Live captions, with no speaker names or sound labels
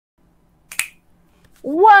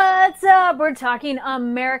What's up? We're talking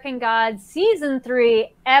American Gods Season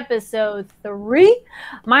 3, Episode 3.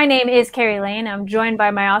 My name is Kari Lane. I'm joined by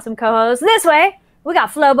my awesome co-host. This way, we got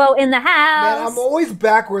Flobo in the Man, house. I'm always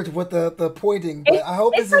backwards with the pointing, but I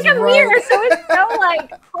hope It's this is like a right. mirror, so it's so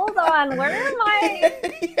like, hold on, where am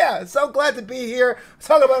I? Yeah, so glad to be here.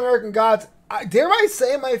 Talking about American Gods. Dare I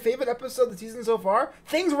say my favorite episode of the season so far?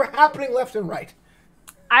 Things were happening left and right.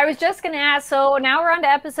 I was just going to ask, so now we're on to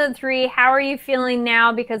Episode 3. How are you feeling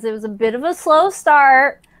now? Because it was a bit of a slow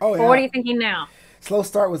start. Oh, But yeah. what are you thinking now? Slow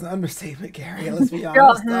start was an understatement, Gary. Let's be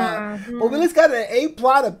honest. But we at least got an A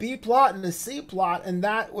plot, a B plot, and a C plot, and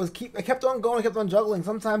that was it kept on going, kept on juggling.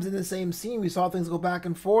 Sometimes in the same scene, we saw things go back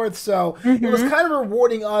and forth. So it was kind of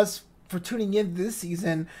rewarding us for tuning into this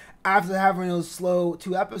season after having those slow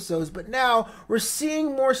 2 episodes. But now we're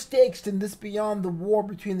seeing more stakes than this beyond the war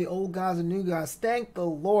between the old gods and new gods. Thank the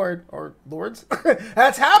Lord, or lords,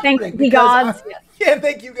 that's happening. Thank the gods. Yeah,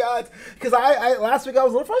 thank you, gods. Because I last week I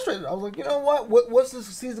was a little frustrated. I was like, you know what's this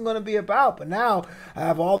season going to be about? But now I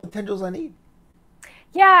have all the tendrils I need.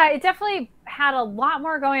 Yeah, it definitely had a lot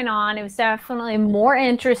more going on. It was definitely more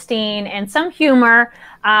interesting and some humor.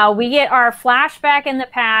 We get our flashback in the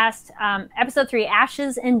past, episode 3,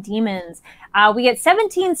 Ashes and Demons. We get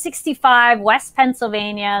 1765, West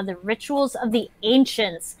Pennsylvania, the rituals of the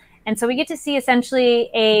ancients. And so we get to see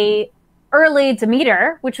essentially a early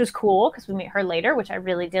Demeter, which was cool because we meet her later, which I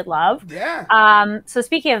really did love. Yeah. So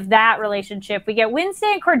speaking of that relationship, we get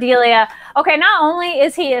Wednesday and Cordelia. Okay, not only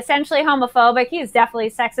is he essentially homophobic, he is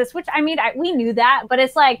definitely sexist, which I mean, we knew that, but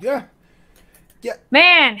it's like, Yeah.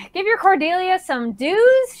 man, give your Cordelia some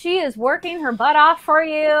dues. She is working her butt off for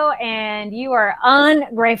you, and you are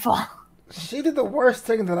ungrateful. She did the worst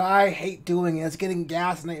thing that I hate doing, is getting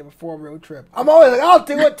gas night before a road trip. I'm always like, I'll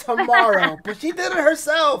do it tomorrow. But she did it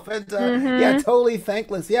herself. And yeah, totally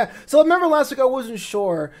thankless. Yeah. So I remember last week I wasn't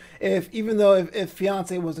sure even though if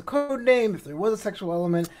fiance was a code name, if there was a sexual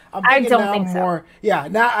element. I don't think so. Yeah,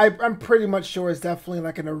 now I'm pretty much sure it's definitely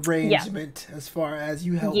like an arrangement as far as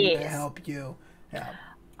you help me to help you. Yeah.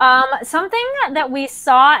 Something that we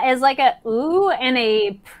saw as like a ooh and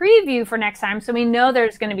a preview for next time, so we know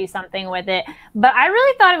there's going to be something with it. But I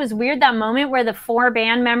really thought it was weird, that moment where the 4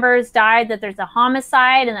 band members died, that there's a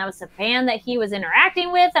homicide, and that was the band that he was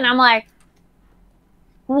interacting with, and I'm like,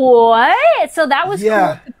 what? So that was cool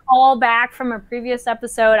to call back from a previous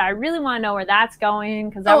episode. I really want to know where that's going,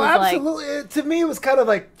 because that was absolutely. To me, it was kind of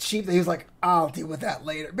like cheap that he was like, I'll deal with that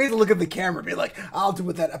later. Basically, look at the camera and be like, I'll deal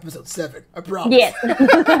with that episode 7. I promise. Yes.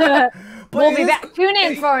 We'll be back. Tune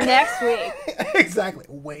in for next week. Exactly.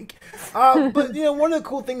 Wink. But, one of the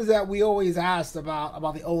cool things that we always asked about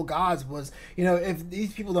the old gods was, if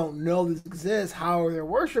these people don't know this exists, how are they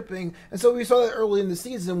worshiping? And so we saw that early in the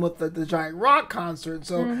season with the giant rock concert.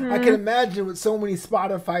 So I can imagine with so many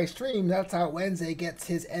Spotify streams, that's how Wednesday gets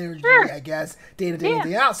his energy, I guess, day to day and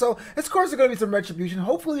day out. So, of course, there's going to be some retribution.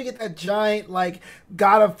 Hopefully we get that giant, like,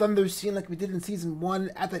 God of Thunder scene like we did in season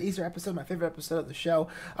 1 at that Easter episode, my favorite episode of the show.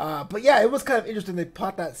 But yeah, it was kind of interesting. They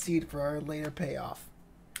plot that seed for our later payoff.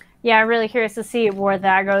 Yeah, really curious to see where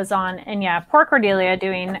that goes on. And yeah, poor Cordelia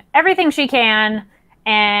doing everything she can.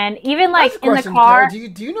 And even like in the car. Kara,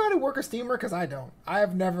 do you know how to work a steamer? Because I don't. I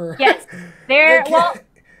have never. Yes.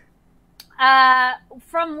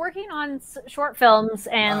 From working on short films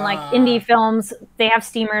and like indie films, they have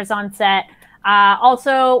steamers on set.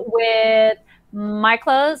 Also with my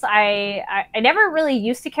clothes, I never really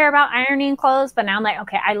used to care about ironing clothes, but now I'm like,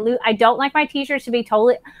 okay, I don't like my t-shirts to be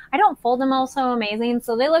totally, I don't fold them all so amazing,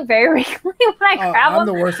 so they look very wrinkly when I grab them. I'm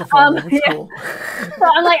the worst at folding. It's cool. So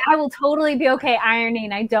I'm like, I will totally be okay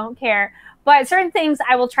ironing. I don't care. But certain things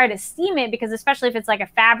I will try to steam it, because especially if it's like a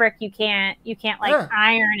fabric, you can't like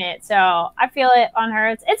iron it. So I feel it on her.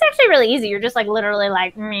 It's actually really easy. You're just like literally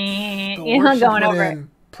like going over it.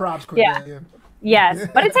 Props, Cordelia. Yes,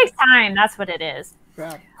 but it takes time. That's what it is.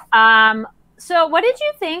 Yeah. So what did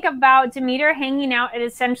you think about Demeter hanging out at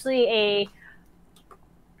essentially a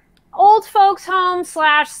old folks home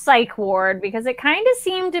 / psych ward? Because it kind of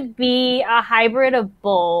seemed to be a hybrid of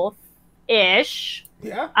both-ish.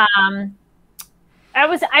 Yeah.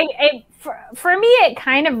 For me, it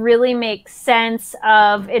kind of really makes sense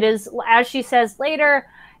of, it is, as she says later,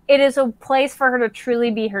 it is a place for her to truly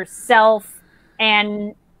be herself.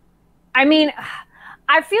 And I mean,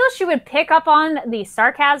 I feel she would pick up on the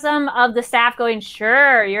sarcasm of the staff going,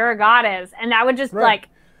 sure, you're a goddess. And that would just rub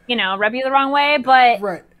you the wrong way. But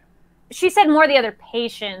she said more the other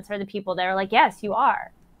patients or the people that are like, yes, you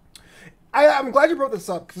are. I'm glad you brought this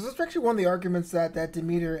up, because this is actually one of the arguments that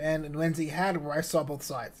Demeter and Wednesday had, where I saw both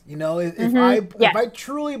sides. If I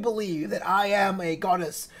truly believe that I am a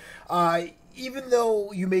goddess, even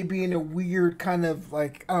though you may be in a weird kind of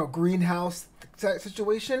like, I don't know, greenhouse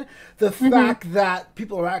situation, the fact that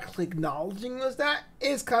people are actually acknowledging us that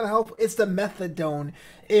is kind of helpful. It's the methadone,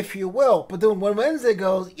 if you will. But then when Wednesday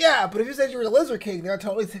goes, yeah, but if you said you were a lizard king, they'll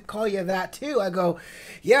totally call you that too. I go,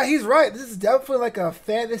 yeah, he's right. This is definitely like a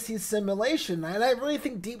fantasy simulation. And I really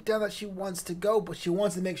think deep down that she wants to go, but she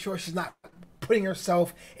wants to make sure she's not putting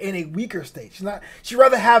herself in a weaker state. She'd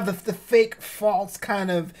rather have the fake, false kind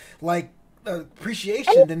of like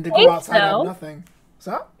appreciation than to go outside and have nothing.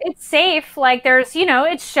 So? It's safe. Like there's,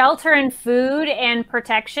 it's shelter and food and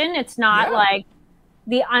protection. It's not like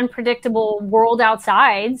the unpredictable world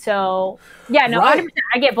outside. So yeah, no, right. 100%,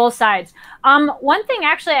 I get both sides. One thing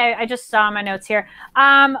actually, I just saw my notes here.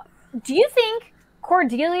 Do you think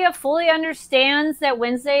Cordelia fully understands that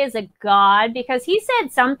Wednesday is a god? Because he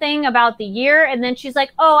said something about the year and then she's like,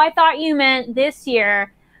 oh, I thought you meant this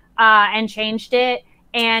year, and changed it.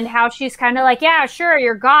 And how she's kind of like, yeah, sure,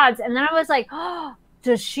 you're gods. And then I was like, oh,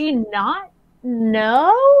 does she not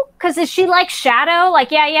know? Because is she like Shadow? Like,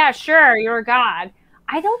 yeah, sure, you're a god.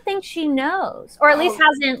 I don't think she knows. Or at least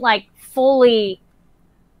hasn't like fully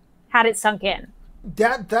had it sunk in.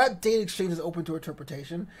 That date exchange is open to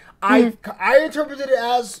interpretation. I interpreted it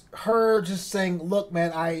as her just saying, look,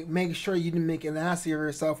 man, I make sure you didn't make an ass of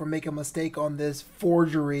yourself or make a mistake on this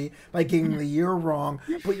forgery by getting the year wrong.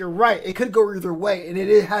 But you're right. It could go either way, and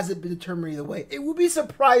it hasn't been determined either way. It would be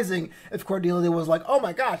surprising if Cordelia was like, oh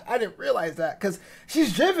my gosh, I didn't realize that. Because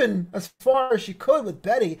she's driven as far as she could with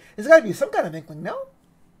Betty. There's got to be some kind of inkling, no?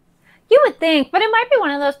 You would think, but it might be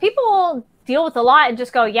one of those people deal with a lot and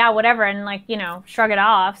just go, yeah, whatever, and like, shrug it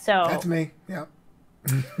off. So that's me. Yeah.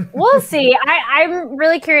 We'll see. I'm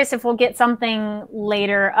really curious if we'll get something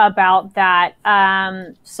later about that.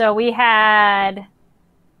 So we had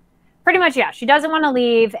pretty much, yeah, she doesn't want to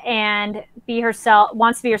leave and be herself,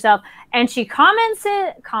 wants to be herself. And she comments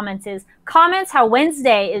how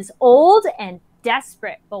Wednesday is old and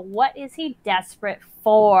desperate. But what is he desperate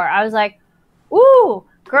for? I was like, ooh,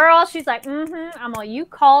 girl. She's like, I'm all, you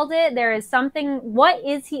called it. There is something. What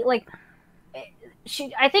is he like?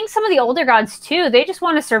 I think some of the older gods too, they just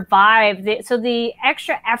want to survive. So the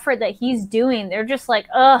extra effort that he's doing, they're just like,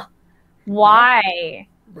 ugh, why?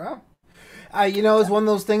 Bro. It's one of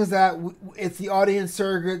those things that it's the audience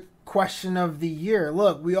surrogate question of the year.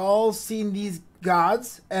 Look, we all seen these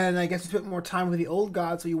gods, and I guess we spent more time with the old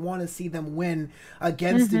gods, so you want to see them win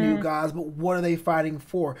against the new gods, but what are they fighting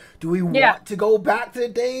for? Do we want to go back to the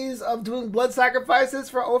days of doing blood sacrifices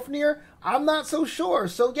for Ofnir? I'm not so sure.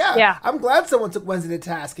 So yeah, I'm glad someone took Wednesday to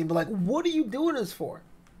task and be like, what are you doing this for?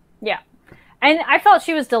 Yeah. And I felt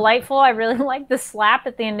she was delightful. I really liked the slap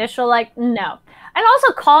at the initial, like, no. And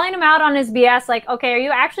also calling him out on his BS, like, okay, are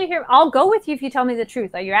you actually here? I'll go with you if you tell me the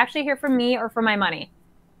truth. Are you actually here for me or for my money?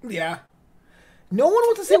 Yeah. No one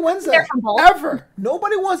wants to see Wednesday. Ever. No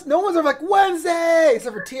one's ever like, Wednesday!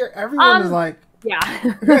 Except for Tyr. Everyone is like... Yeah.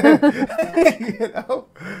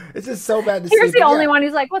 It's just so bad to see. Tyr's the only one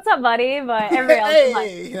who's like, what's up, buddy? But everybody else is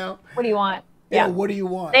like, what do you want? Yeah, what do you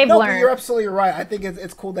want? They've learned. But you're absolutely right. I think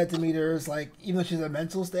it's cool that Demeter is like, even though she's in a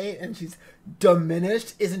mental state and she's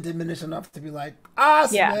diminished, isn't diminished enough to be like,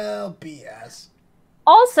 smell BS.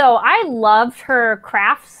 Also, I loved her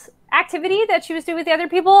crafts activity that she was doing with the other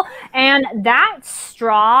people, and that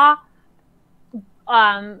straw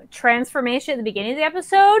transformation at the beginning of the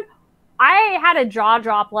episode, I had a jaw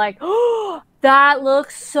drop like, oh, that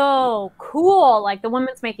looks so cool. Like the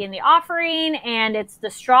woman's making the offering and it's the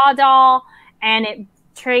straw doll and it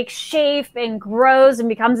takes shape and grows and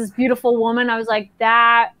becomes this beautiful woman. I was like,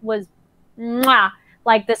 that was mwah.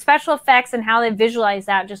 Like the special effects and how they visualize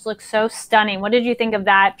that just looks so stunning. What did you think of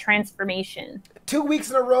that transformation? 2 weeks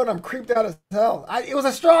in a row and I'm creeped out as hell. It was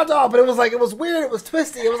a straw doll, but it was like, it was weird. It was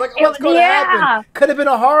twisty. It was like, what's going to happen? Could have been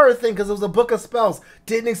a horror thing because it was a book of spells.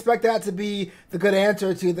 Didn't expect that to be the good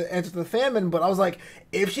answer to the famine, but I was like,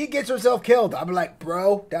 if she gets herself killed, I'd be like,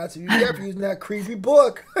 bro, that's what you get for using that creepy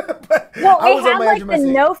book. But well, I was on my edge of my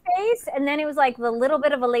seat. No face, and then it was like the little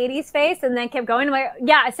bit of a lady's face, and then kept going.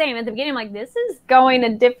 Same. At the beginning, I'm like, this is going a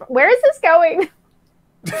different, where is this going?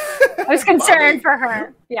 I was concerned for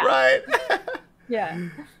her. Yeah. Right. Yeah.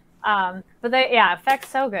 But effects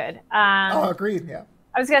so good. Agreed, yeah.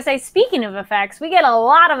 I was going to say, speaking of effects, we get a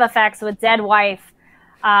lot of effects with Dead Wife,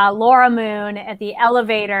 Laura Moon at the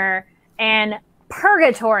elevator, and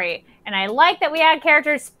Purgatory. And I like that we had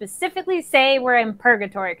characters specifically say we're in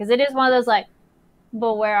Purgatory, because it is one of those like,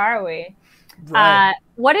 but where are we? Right.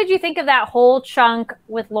 What did you think of that whole chunk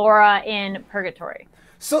with Laura in Purgatory?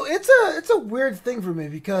 So it's a weird thing for me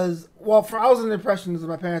because, well, I was under the impression that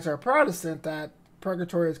my parents are Protestant, that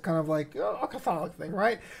purgatory is kind of like a Catholic thing,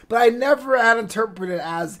 right? But I never had interpreted it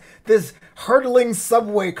as this hurtling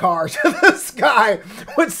subway car to the sky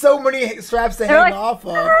with so many straps to hang off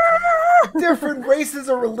of. Different races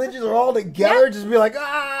or religions are all together, just be like,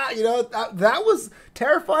 you know, that was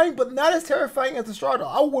terrifying, but not as terrifying as the struggle.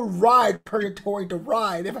 I would ride purgatory to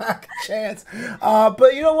ride if I had a chance.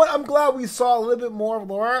 But you know what? I'm glad we saw a little bit more of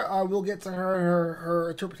Laura. We'll get to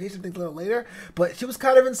her interpretation of things a little later. But she was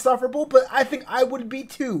kind of insufferable, but I think I would be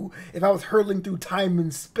too if I was hurtling through time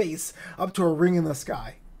and space up to a ring in the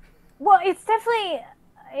sky. Well, it's definitely...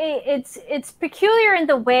 It's peculiar in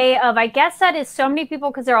the way of, I guess that is so many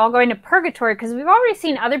people because they're all going to purgatory, because we've already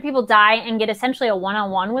seen other people die and get essentially a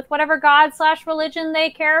one-on-one with whatever god / religion they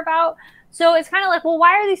care about. So it's kind of like, well,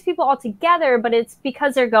 why are these people all together? But it's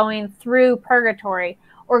because they're going through purgatory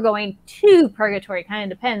or going to purgatory. Kind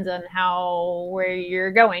of depends on where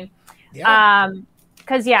you're going. Yeah.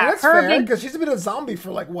 Because that's fair, because she's been a zombie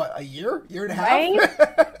for like what, a year and a half.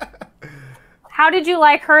 Right? How did you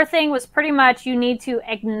like her thing? Was pretty much you need to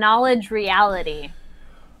acknowledge reality.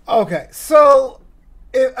 Okay, so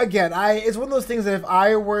again, it's one of those things that if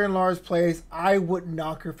I were in Laura's place, I would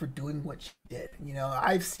knock her for doing what she did. You know,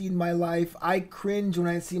 I've seen my life. I cringe when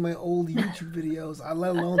I see my old YouTube videos. I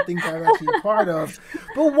let alone things I'm actually a part of.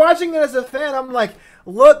 But watching it as a fan, I'm like,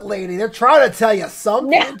 look, lady, they're trying to tell you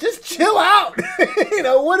something. Yeah. Just chill out. You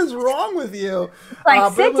know, what is wrong with you?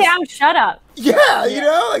 Like, sit down, shut up. Yeah, you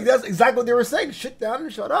know, like that's exactly what they were saying. Sit down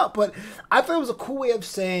and shut up. But I thought it was a cool way of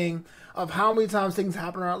saying of how many times things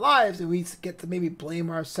happen in our lives and we get to maybe blame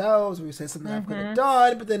ourselves or we say something I could have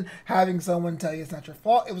done, but then having someone tell you it's not your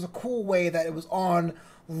fault. It was a cool way that it was on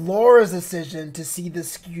Laura's decision to see the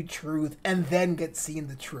skewed truth and then get seen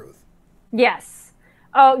the truth. Yes.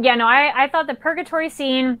 Oh, yeah, no, I thought the purgatory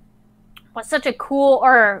scene was such a cool,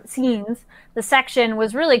 or scenes, the section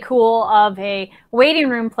was really cool of a waiting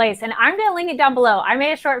room place. And I'm going to link it down below. I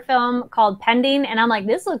made a short film called Pending, and I'm like,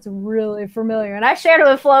 this looks really familiar. And I shared it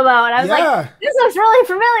with Flobo, and I was like, this looks really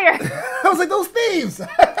familiar. I was like, those themes.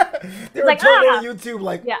 They were like, on YouTube,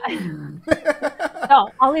 like, So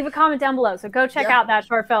I'll leave a comment down below. So go check out that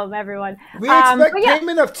short film, everyone. We expect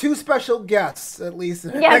payment of 2 special guests, at least.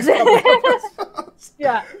 In the next couple of episodes.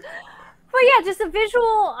 Yeah. But yeah, just a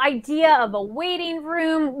visual idea of a waiting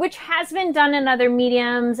room, which has been done in other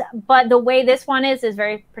mediums, but the way this one is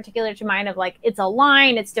very particular to mine of like, it's a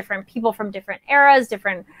line, it's different people from different eras,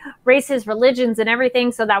 different races, religions, and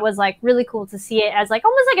everything. So that was like really cool to see it as like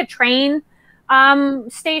almost like a train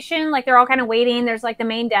station. Like they're all kind of waiting. There's like the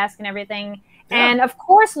main desk and everything. Yeah. And of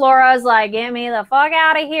course, Laura's like, get me the fuck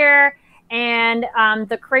out of here. And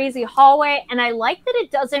the crazy hallway. And I like that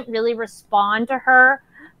it doesn't really respond to her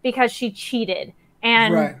because she cheated.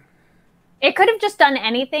 And it could have just done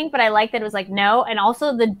anything, but I like that it was like, no. And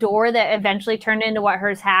also the door that eventually turned into what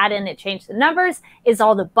hers had and it changed the numbers is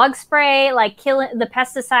all the bug spray, like the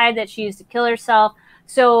pesticide that she used to kill herself.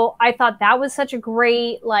 So I thought that was such a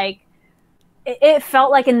great, like, it felt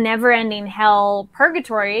like a never-ending hell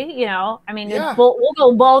purgatory, you know? I mean, we'll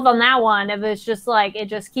go both on that one. It was just like, it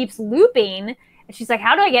just keeps looping. And she's like,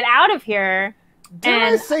 how do I get out of here? Did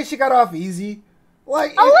I say she got off easy?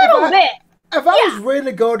 Like a little bit. If I was ready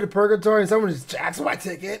to go to purgatory and someone just jacks my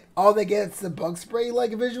ticket, all they get is the bug spray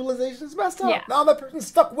like visualization is messed up. Yeah. Now that person's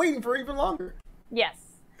stuck waiting for even longer. Yes.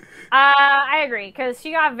 I agree, because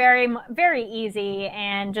she got very, very easy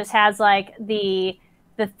and just has like the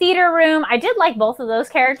theater room. I did like both of those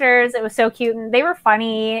characters. It was so cute and they were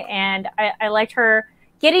funny, and I liked her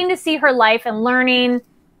getting to see her life and learning.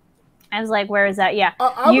 I was like, where is that? Yeah.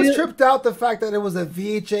 I was tripped out the fact that it was a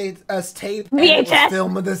VHS tape and it was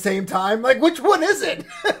filmed at the same time. Like, which one is it?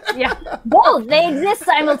 Yeah. Both. They exist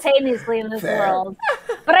simultaneously in this world.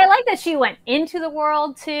 But I like that she went into the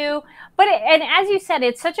world too. But and as you said,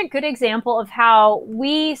 it's such a good example of how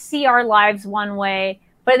we see our lives one way,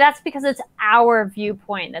 but that's because it's our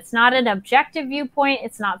viewpoint. That's not an objective viewpoint.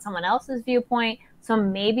 It's not someone else's viewpoint. So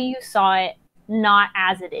maybe you saw it not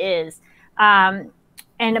as it is.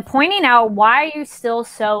 And pointing out why are you still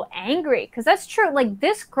so angry? Because that's true. Like,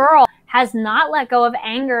 this girl has not let go of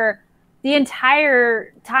anger the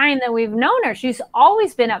entire time that we've known her. She's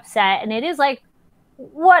always been upset. And it is like,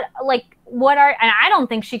 what are, and I don't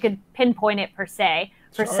think she could pinpoint it per se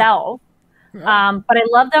herself. Yeah. But I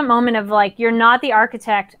love that moment of like, you're not the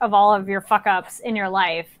architect of all of your fuck ups in your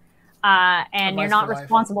life. And you're not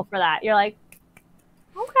responsible for that. You're like,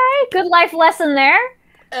 okay, good life lesson there.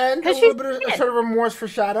 And a little bit of sort of remorse for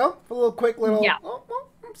Shadow. A little quick little, oh,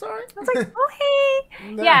 I'm sorry. I was like, oh,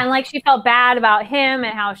 hey. Yeah, and like she felt bad about him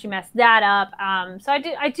and how she messed that up. So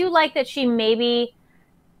I do like that she maybe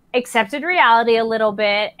accepted reality a little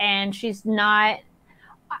bit, and she's not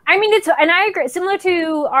I mean, and I agree. Similar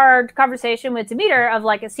to our conversation with Demeter of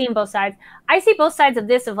like seeing both sides, I see both sides of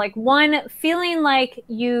this of like one feeling like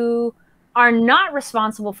you are not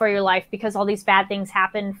responsible for your life because all these bad things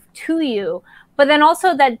happen to you, but then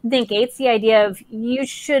also that negates the idea of you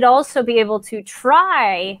should also be able to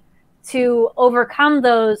try to overcome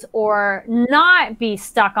those or not be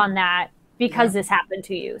stuck on that because this happened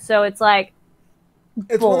to you. So it's like,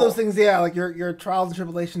 it's one of those things, yeah, like your trials and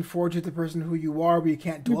tribulation forge you the person who you are, but you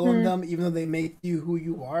can't dwell on them, even though they make you who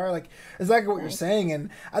you are. Like, exactly what you're saying. And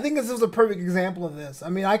I think this was a perfect example of this. I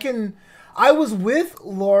mean, I was with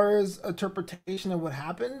Laura's interpretation of what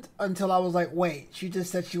happened until I was like, wait, she just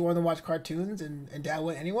said she wanted to watch cartoons and Dad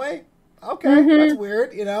went anyway? Okay, that's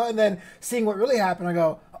weird, you know? And then seeing what really happened, I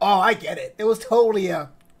go, oh, I get it. It was totally a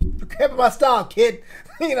crap my style, kid.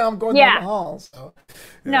 You know, I'm going down the hall. So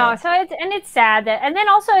no, so it's sad that, and then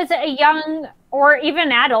also as a young or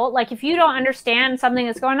even adult, like if you don't understand something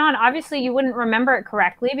that's going on, obviously you wouldn't remember it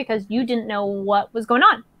correctly because you didn't know what was going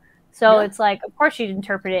on. So it's like, of course you'd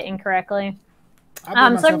interpret it incorrectly. So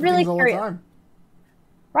I'm really curious.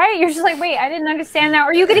 Right? You're just like, wait, I didn't understand that.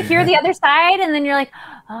 Or you get to hear the other side, and then you're like,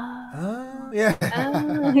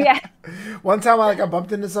 yeah. One time I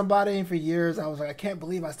bumped into somebody, and for years I was like, I can't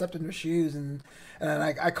believe I stepped in their shoes, and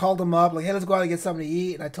I called him up, like, hey, let's go out and get something to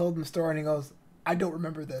eat, and I told him the story, and he goes, I don't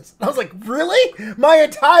remember this. And I was like, really? My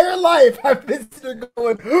entire life I've been sitting there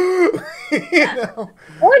going, you know.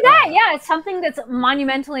 Or that, yeah, it's something that's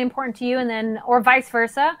monumentally important to you, and then, or vice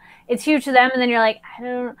versa, it's huge to them, and then you're like, I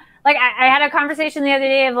don't. Like, I had a conversation the other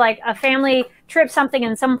day of, like, a family trip something,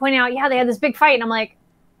 and someone pointed out, yeah, they had this big fight. And I'm like,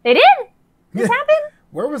 they did? This happened?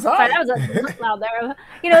 Where was I? That was loud there.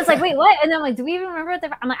 You know, it's like, wait, what? And then I'm like, do we even remember what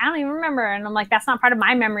I'm like, I don't even remember. And I'm like, that's not part of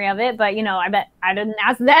my memory of it. But, you know, I bet I didn't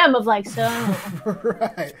ask them of, like, so.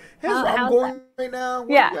 Right. Here's where I'm going right now. What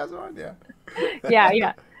you guys on?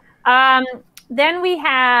 Yeah. Then we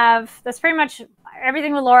have, that's pretty much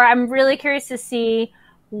everything with Laura. I'm really curious to see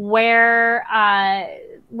where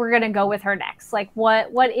we're going to go with her next. Like,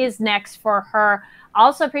 what is next for her?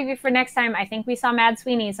 Also, preview for next time, I think we saw Mad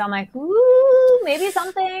Sweeney. So I'm like, ooh, maybe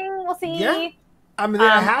something. We'll see. Yeah. I mean, it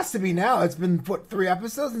has to be now. It's been, what, 3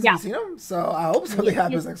 episodes since we've seen them? So I hope something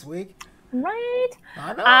happens next week. Right.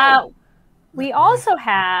 I know. We also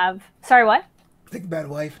have, sorry, what? Think Dead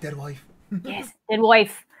Wife. Yes, Dead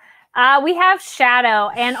Wife. We have Shadow.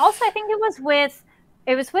 And also, I think it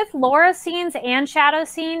was with Laura's scenes and Shadow's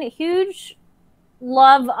scene. Huge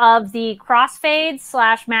love of the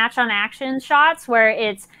crossfades / match on action shots where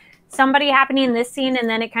it's somebody happening in this scene and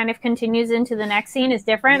then it kind of continues into the next scene is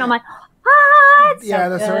different. Yeah. I'm like, it's so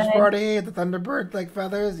the search party, the Thunderbird like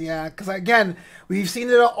feathers. Yeah, because again, we've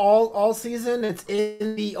seen it all season. It's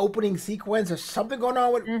in the opening sequence. There's something going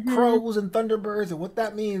on with crows and Thunderbirds and what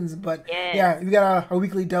that means. But yeah, we got a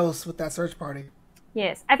weekly dose with that search party.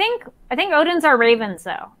 Yes, I think Odin's are ravens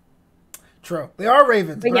though. True, they are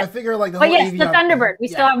ravens, but I figure like the whole the Thunderbird. We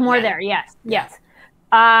still have more there. Yes.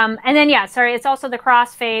 And then it's also the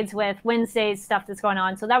crossfades with Wednesday's stuff that's going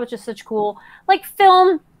on. So that was just such cool, like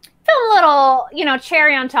film little,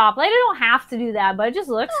 cherry on top. Like, they don't have to do that, but it just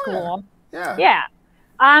looks cool. Yeah.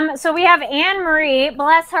 So we have Anne Marie,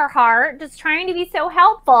 bless her heart, just trying to be so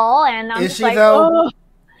helpful, and I'm Is just she, like, though? oh.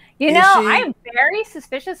 I'm very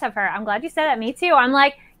suspicious of her. I'm glad you said that. Me too. I'm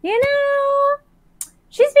like,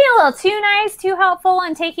 she's being a little too nice, too helpful,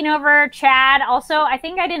 and taking over Chad. Also, I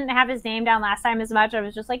think I didn't have his name down last time as much. I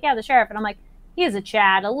was just like, yeah, the sheriff. And I'm like, he is a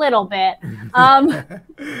Chad, a little bit.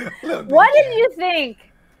 What did you think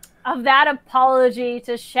of that apology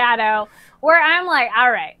to Shadow? Where I'm like,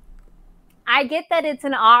 all right, I get that it's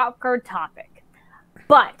an awkward topic.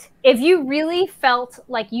 But if you really felt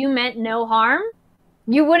like you meant no harm,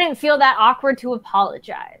 you wouldn't feel that awkward to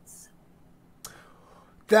apologize.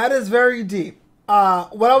 That is very deep.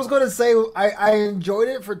 What I was going to say, I enjoyed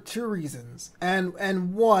it for 2 reasons.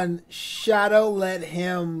 And one, Shadow let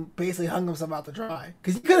him basically hung himself out to dry.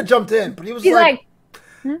 Because he could have jumped in, but he was like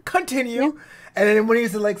continue. Yeah. And then when he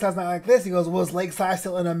said Lakeside's not like this, he goes, well, is Lakeside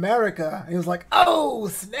still in America? And he was like, oh,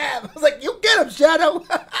 snap. I was like, you get him, Shadow.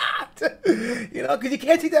 Because you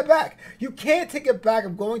can't take that back. You can't take it back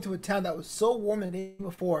of going to a town that was so warm the day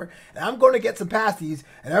before, and I'm going to get some pasties,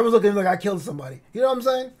 and everyone's looking at me like I killed somebody. You know what I'm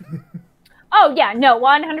saying? Oh, yeah, no,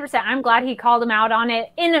 100%. I'm glad he called him out on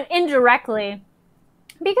it indirectly.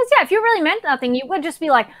 Because, if you really meant nothing, you would just be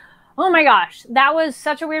like, oh, my gosh, that was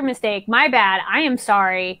such a weird mistake. My bad. I am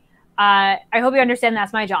sorry. I hope you understand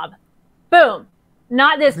that's my job. Boom.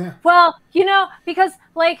 Not this. Yeah. Well, because,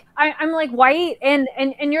 like, I'm, like, white, and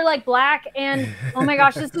you're, like, black, and, oh, my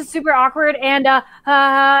gosh, this is super awkward, and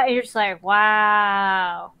you're just like,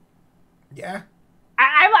 wow. Yeah.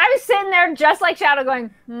 I was sitting there just like Shadow going,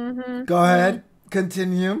 mm-hmm. Go ahead.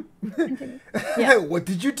 Continue. Yeah. What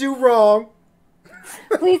did you do wrong?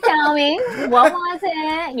 Please tell me. What was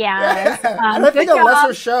it? Yes. Yeah. And I think a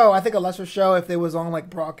lesser show. I think a lesser show, if it was on like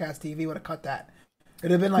broadcast TV, would have cut that.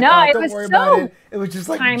 It'd have been like, no, oh, it don't was worry so about it. It was just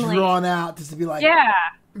like timely. drawn out just to be like, yeah.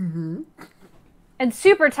 Mm-hmm. And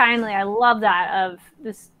super timely. I love that. Of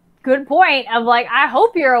this good point of like, I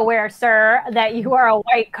hope you're aware, sir, that you are a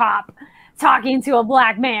white cop talking to a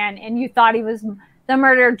black man, and you thought he was the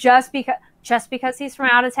murderer just because he's from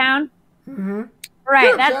out of town. Mm-hmm. Right.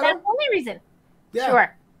 Sure, that's the only reason. Yeah.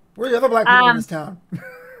 Sure. We're the other black people in this town.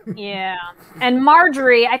 Yeah. And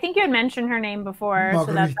Marjorie, I think you had mentioned her name before. Marguerite.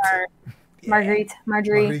 So that's our Marguerite. Yeah.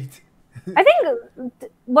 Marjorie. I think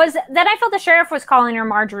was then I felt the sheriff was calling her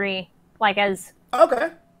Marjorie, like as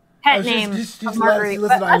pet name. She's Marguerite.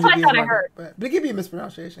 That's what I thought I heard. But it could be a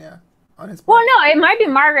mispronunciation, yeah. On his well, no, it might be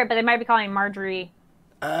Margaret, but they might be calling Marjorie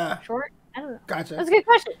short. I don't know. Gotcha. That's a good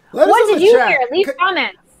question. What did you hear? Leave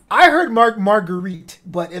comments. I heard Marguerite,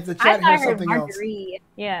 but if the chat heard something Marguerite. Else.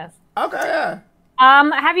 Yes. Okay, yeah.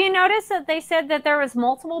 Have you noticed that they said that there was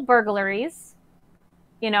multiple burglaries?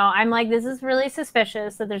 You know, I'm like, this is really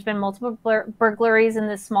suspicious that there's been multiple burglaries in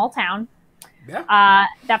this small town. Yeah.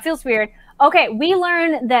 That feels weird. Okay, we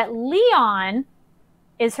learned that Leon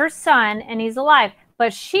is her son and he's alive,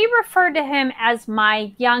 but she referred to him as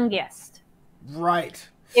my youngest. Right.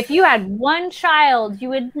 If you had one child, you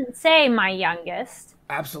wouldn't say my youngest.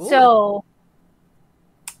 Absolutely. So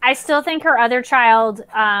I still think her other child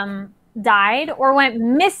died or went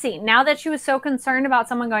missing. Now that she was so concerned about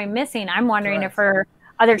someone going missing, I'm wondering if her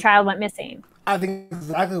other child went missing. I think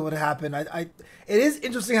exactly what happened. It is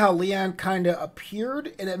interesting how Leon kind of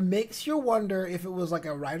appeared, and it makes you wonder if it was like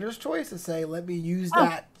a writer's choice to say, let me use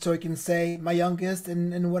that so I can say my youngest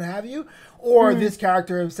and what have you, or this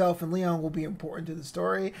character himself and Leon will be important to the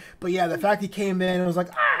story. But yeah, the fact he came in and was like,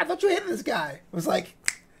 I thought you hated this guy. It was like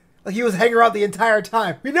he was hanging around the entire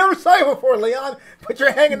time. We never saw you before, Leon, but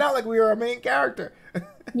you're hanging out like we were a main character.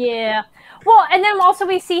 Yeah. Well, and then also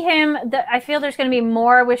we see him, I feel there's going to be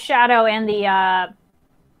more with Shadow and the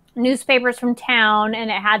newspapers from town,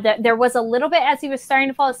 and it had there was a little bit as he was starting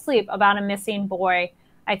to fall asleep about a missing boy,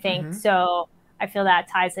 I think. So I feel that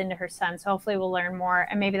ties into her son. So hopefully we'll learn more,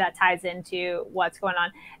 and maybe that ties into what's going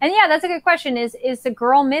on. And yeah, that's a good question. Is the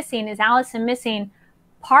girl missing? Is Allison missing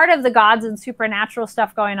part of the gods and supernatural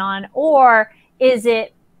stuff going on, or is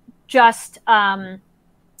it just a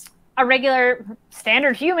regular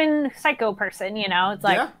standard human psycho person? You know, it's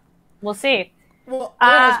like we'll see. Well,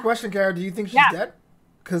 I have a question, Kara. Do you think she's dead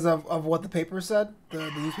because of what the paper said?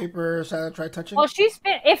 The newspaper Shadow tried touching. Well, she's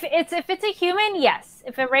been. If it's a human, yes.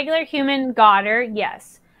 If a regular human got her,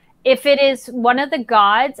 yes. If it is one of the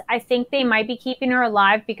gods, I think they might be keeping her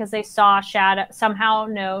alive because they saw Shadow somehow.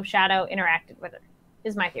 No, Shadow interacted with her.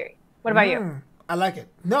 Is my theory. What about you? I like it.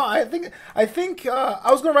 No, I think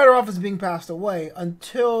I was going to write her off as being passed away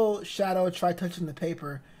until Shadow tried touching the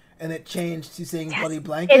paper and it changed to saying bloody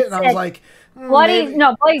blanket, and I was like,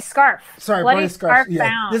 bloody scarf. Sorry, bloody scarf. Yeah,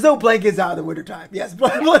 found. There's no blankets out in the wintertime. Yes,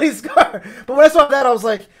 bloody scarf. But when I saw that, I was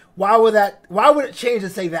like, why would it change to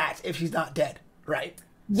say that if she's not dead, right?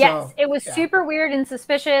 Yes, so, it was super weird and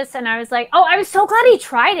suspicious, and I was like, oh, I was so glad he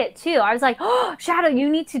tried it, too. I was like, oh, Shadow, you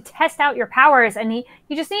need to test out your powers, and he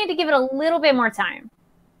just needed to give it a little bit more time.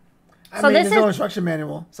 I mean, there's no instruction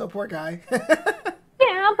manual, so poor guy.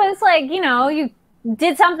 Yeah, but it's like, you know, you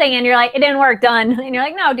did something, and you're like, it didn't work, done. And you're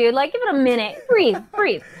like, no, dude, like, give it a minute.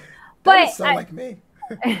 Breathe. But so like me.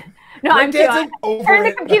 No, I'm too. I turn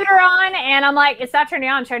the computer on, and I'm like, it's not turning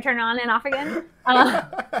on. Should I turn it on and off again?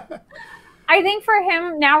 I think for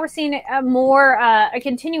him, now we're seeing a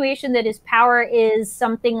continuation that his power is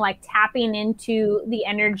something like tapping into the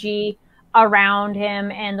energy around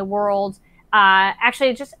him and the world.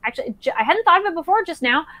 Actually, I hadn't thought of it before just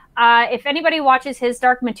now. If anybody watches his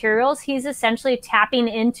Dark Materials, he's essentially tapping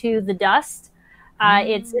into the dust.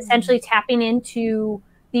 It's essentially tapping into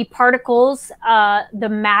the particles, the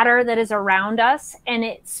matter that is around us, and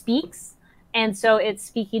it speaks. And so it's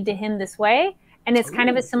speaking to him this way. And it's kind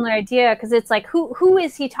of a similar idea because it's like, who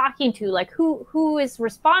is he talking to? Like, who is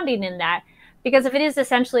responding in that? Because if it is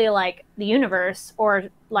essentially like the universe or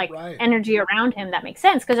like energy around him, that makes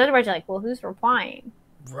sense. Because otherwise you're like, well, who's replying?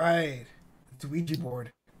 Right. It's a Ouija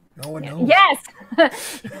board. No one knows. Yes.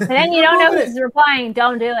 And then you don't know who's replying.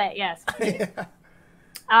 Don't do it. Yes.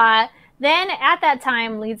 Then at that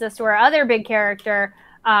time leads us to our other big character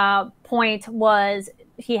point was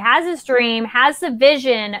he has his dream, has the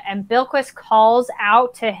vision, and Bilquis calls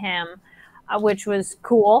out to him, which was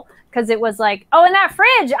cool because it was like, oh, in that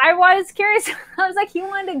fridge. I was curious. I was like, he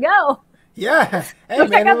wanted to go. Yeah. Hey Go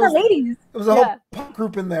check man, out the ladies. it was a whole Yeah. punk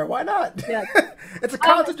group in there. Why not? Yeah. It's a Um,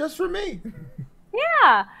 concert just for me.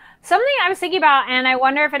 yeah. Something I was thinking about, and I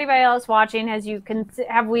wonder if anybody else watching has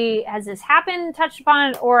this happened, touched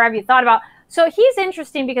upon, or have you thought about? So he's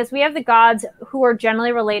interesting because we have the gods who are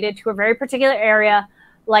generally related to a very particular area,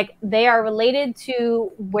 like they are related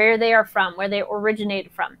to where they are from, where they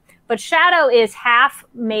originated from. But Shadow is half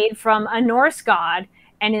made from a Norse god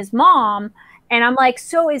and his mom, and I'm like,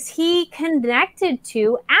 so is he connected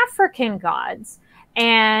to African gods?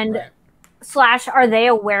 And Right. slash, are they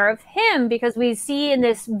aware of him? Because we see in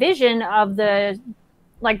this vision of the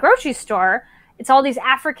like grocery store, it's all these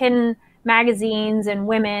African magazines and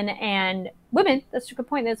women. That's a good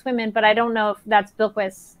point. That's women, but I don't know if that's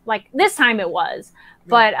Bilquis. Like this time it was.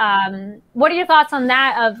 Yeah. But what are your thoughts on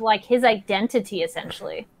that? Of like his identity,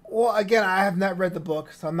 essentially. Well, again, I have not read the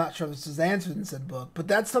book, so I'm not sure if this is answered in said book. But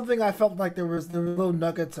that's something I felt like there were little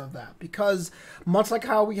nuggets of that, because much like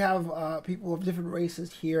how we have people of different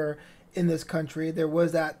races here in this country, there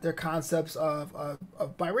was their concepts of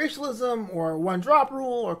biracialism or one drop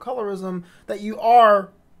rule or colorism, that you are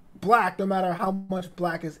black no matter how much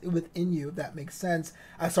black is within you, if that makes sense.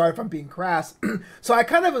 I'm sorry if I'm being crass. So I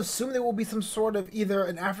kind of assume there will be some sort of either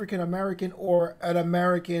an African American or an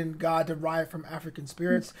American god derived from African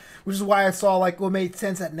spirits, which is why I saw like what made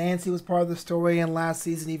sense that Nancy was part of the story in last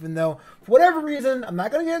season, even though for whatever reason, I'm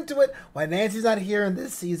not going to get into it, why Nancy's not here in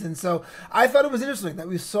this season. So I thought it was interesting that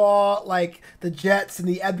we saw like the Jets and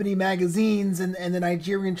the Ebony magazines and the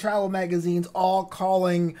Nigerian travel magazines all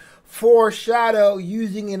calling for Shadow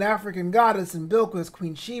using an African goddess in Bilquis,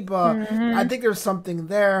 Queen Sheba. I think there's something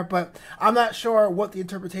there, but I'm not sure what the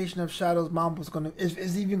interpretation of Shadow's mom was going to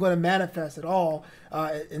is even going to manifest at all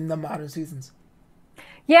in the modern seasons.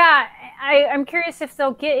 Yeah, I'm curious if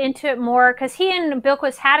they'll get into it more because he and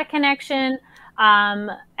Bilquis had a connection. And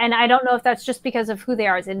I don't know if that's just because of who they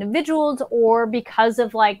are as individuals or because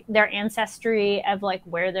of like their ancestry of like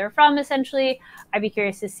where they're from, essentially. I'd be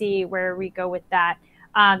curious to see where we go with that.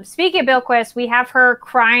 Speaking of Bilquis, we have her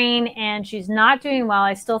crying and she's not doing well.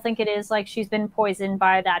 I still think it is like she's been poisoned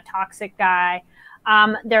by that toxic guy.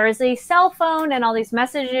 There is a cell phone and all these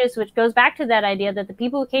messages, which goes back to that idea that the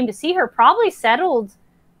people who came to see her probably settled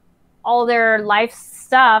all their life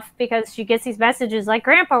stuff, because she gets these messages like,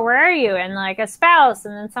 Grandpa, where are you? And like a spouse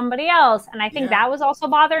and then somebody else. And I think that was also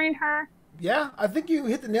bothering her. Yeah, I think you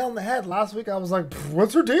hit the nail on the head. Last week I was like,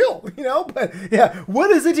 what's her deal? You know, but yeah, what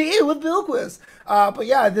is the deal with Bilquis? But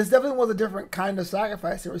yeah, this definitely was a different kind of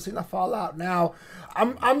sacrifice. We're seeing a fallout now.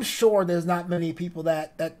 I'm sure there's not many people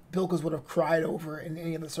that Bilquis would have cried over in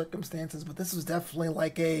any of the circumstances, but this was definitely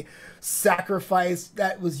like a sacrifice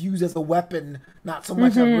that was used as a weapon, not so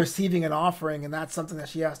much of receiving an offering, and that's something that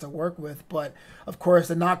she has to work with. But of course,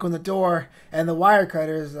 the knock on the door and the wire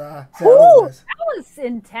cutters said otherwise. That was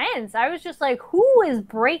intense. I was just like, who is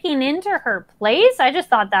breaking into her place? I just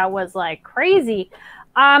thought that was like crazy.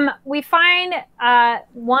 We find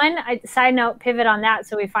one side note pivot on that.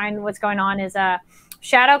 So we find what's going on is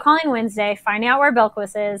Shadow calling Wednesday, finding out where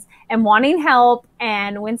Bilquis is and wanting help.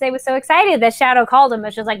 And Wednesday was so excited that Shadow called him.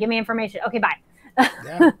 It's just like, give me information. Okay, bye.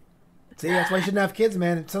 Yeah. See, that's why you shouldn't have kids,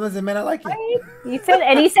 man. Sometimes they may not like you. Right? He said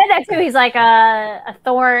that too. He's like a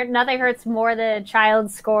thorn. Nothing hurts more than a child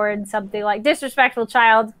scorned, something like disrespectful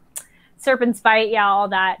child, serpent's bite. Yeah, all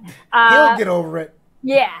that. He'll get over it.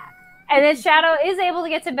 Yeah. And then Shadow is able to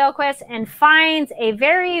get to Bilquis and finds a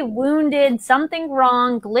very wounded, something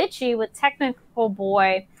wrong, glitchy with Technical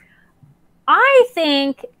Boy. I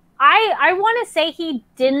think I want to say he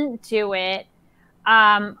didn't do it.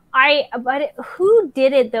 But who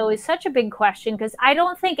did it though is such a big question, because I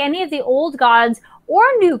don't think any of the old gods or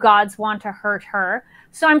new gods want to hurt her.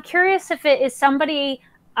 So I'm curious if it is somebody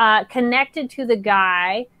connected to the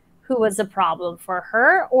guy who was a problem for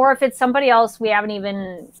her, or if it's somebody else we haven't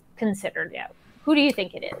even considered yet. Who do you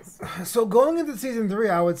think it is? So going into season 3,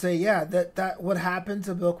 I would say, yeah, that what happened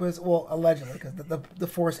to Bilquis, well, allegedly, because the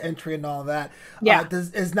forced entry and all that,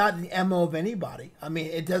 is not the MO of anybody. I mean,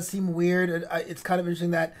 it does seem weird. It's kind of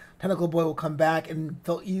interesting that Tentacle Boy will come back and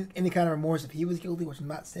feel any kind of remorse if he was guilty, which I'm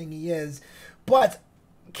not saying he is. But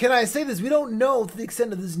can I say this? We don't know to the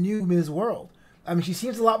extent of this new Ms. World. I mean, she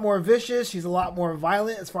seems a lot more vicious. She's a lot more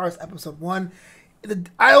violent as far as episode 1.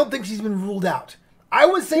 I don't think she's been ruled out. I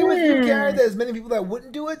would say with you, Kari, there's many people that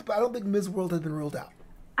wouldn't do it, but I don't think Ms. World has been ruled out.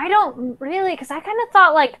 I don't really, because I kind of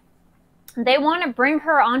thought like they want to bring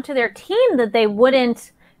her onto their team, that they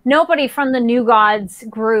wouldn't, nobody from the New Gods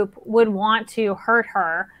group would want to hurt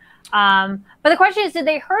her. But the question is, did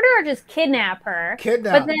they hurt her or just kidnap her?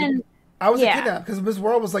 Kidnap. But then I was a kidnapped because Miss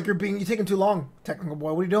World was like, you're taking too long, technical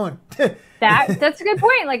boy. What are you doing? That's a good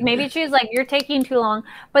point. Like maybe she was like, you're taking too long.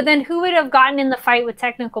 But then who would have gotten in the fight with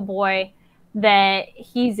technical boy that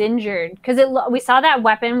he's injured? Because we saw that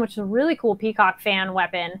weapon, which is a really cool Peacock fan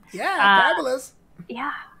weapon. Yeah, fabulous.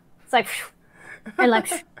 Yeah, it's like, and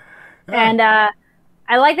like, and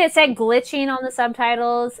I like that it said glitching on the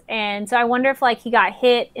subtitles, and so I wonder if like he got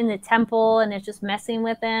hit in the temple and it's just messing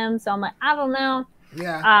with him. So I'm like, I don't know.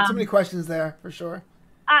 Yeah, so many questions there for sure.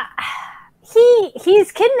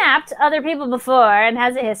 He's kidnapped other people before and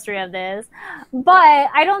has a history of this, but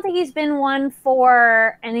I don't think he's been one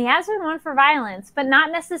for, and he has been one for violence, but not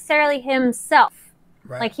necessarily himself.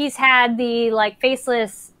 Right. Like he's had the like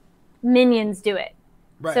faceless minions do it.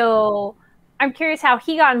 Right. So I'm curious how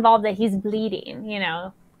he got involved that he's bleeding, you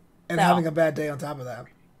know. And having a bad day on top of that.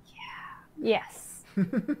 Yeah. Yes.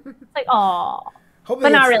 It's like, oh. But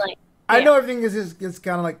not really. I know everything gets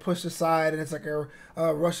kind of like pushed aside and it's like a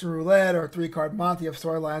Russian roulette or a 3-card Monty of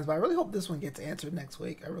storylines, but I really hope this one gets answered next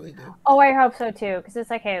week. I really do. Oh, I hope so too, because it's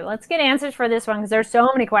like, hey, let's get answers for this one because there's so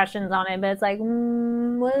many questions on it, but it's like,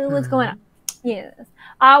 what's going on? Yes.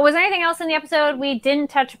 Was there anything else in the episode we didn't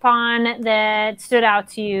touch upon that stood out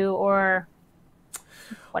to you, or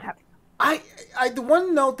what happened? The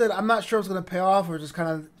one note that I'm not sure was going to pay off, or just kind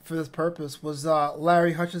of for this purpose, was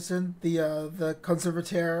Larry Hutchinson, the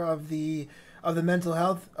conservator of the mental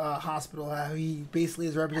health hospital. How he basically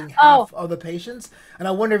is representing half of the patients, and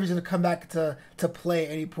I wonder if he's going to come back to play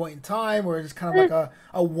at any point in time, or it's kind of like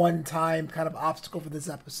a one-time kind of obstacle for this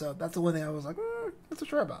episode. That's the one thing I was like, not so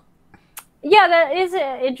sure about. Yeah, that is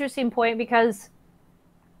an interesting point, because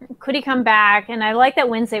could he come back? And I like that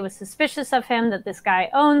Wednesday was suspicious of him, that this guy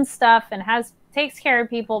owns stuff and takes care of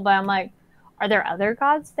people, but I'm like, are there other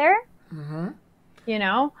gods there? Mm-hmm. You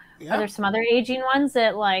know? Yeah. Are there some other aging ones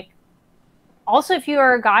that, like, also if you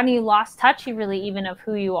are a god and you lost touch really even of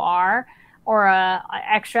who you are, or a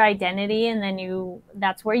extra identity, and then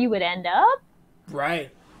that's where you would end up? Right.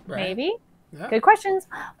 Maybe. Yeah. Good questions.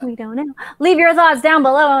 We don't know. Leave your thoughts down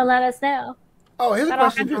below and let us know. Oh, here's a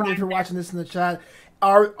question if you're watching this in the chat.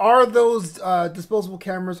 Are those disposable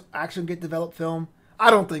cameras actually get developed film? I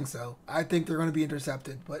don't think so. I think they're going to be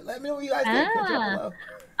intercepted. But let me know what you guys think.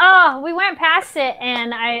 Oh, we went past it,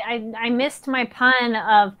 and I missed my pun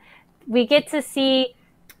of we get to see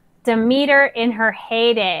Demeter in her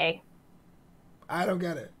heyday. I don't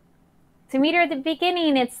get it. Demeter at the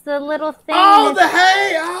beginning, it's the little thing. Oh, the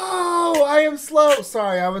hay! Oh, I am slow.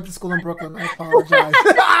 Sorry, I went to school in Brooklyn. I apologize.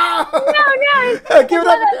 No. Give it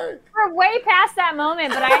up, Kari. We're way past that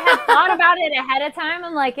moment, but I had thought about it ahead of time.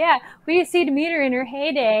 I'm like, yeah, we see Demeter in her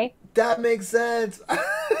heyday. That makes sense.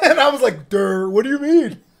 And I was like, what do you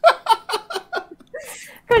mean?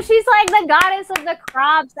 Because she's like the goddess of the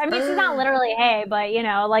crops. I mean, she's not literally hay, but, you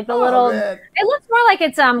know, like the little... Man. It looks more like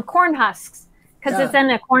it's corn husks. Because it's in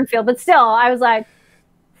a cornfield, but still, I was like...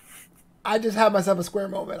 I just had myself a square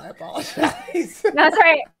moment. I apologize. That's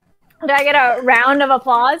right. Do I get a round of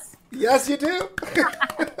applause? Yes, you do.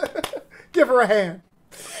 Give her a hand.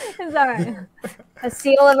 It's all right. A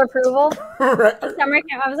seal of approval. Right. Summer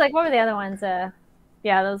camp. I was like, what were the other ones?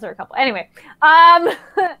 Yeah, those are a couple. Anyway, well,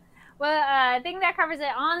 I think that covers it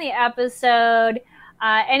on the episode.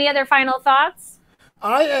 Any other final thoughts?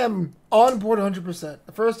 I am on board 100%.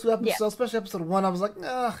 The first 2 episodes, especially episode 1, I was like,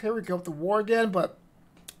 here we go with the war again. But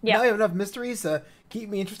now we have enough mysteries to keep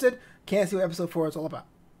me interested. Can't see what episode 4 is all about.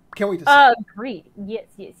 Can't wait to see. Agreed.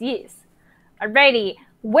 Yes. Alrighty.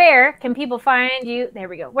 Where can people find you? There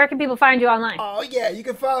we go. Where can people find you online? Oh, yeah. You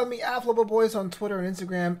can follow me at Flobo Boyce on Twitter and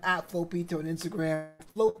Instagram, at Flopito on Instagram,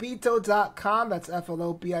 flopito.com. That's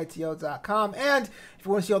FLOBITO.com. And if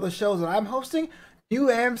you want to see all the shows that I'm hosting,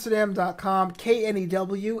 NewAmsterdam.com,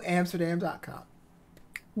 KNEW Amsterdam.com.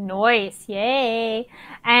 Nice, yay.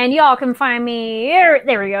 And y'all can find me here.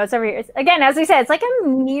 There we go. It's over here. Again, as we said, it's like a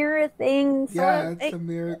mirror thing. So yeah, it's a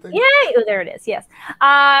mirror thing. Yay! Oh, there it is. Yes.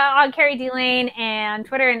 On Kari D. Lane and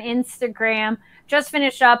Twitter and Instagram. Just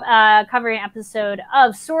finished up covering an episode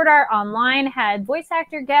of Sword Art Online. Had voice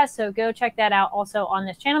actor guests, so go check that out also on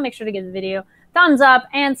this channel. Make sure to give the video thumbs up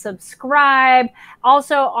and subscribe.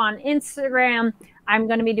 Also on Instagram, I'm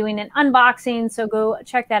going to be doing an unboxing, so go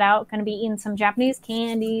check that out. Going to be eating some Japanese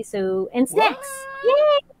candy, and snacks.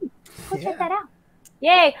 Yay! Go check that out.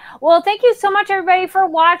 Yay! Well, thank you so much, everybody, for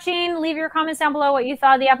watching. Leave your comments down below what you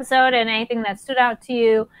thought of the episode and anything that stood out to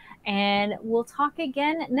you. And we'll talk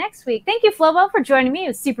again next week. Thank you, Flobo, for joining me. It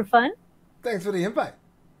was super fun. Thanks for the invite.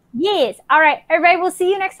 Yes. All right, everybody. We'll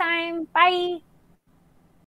see you next time. Bye.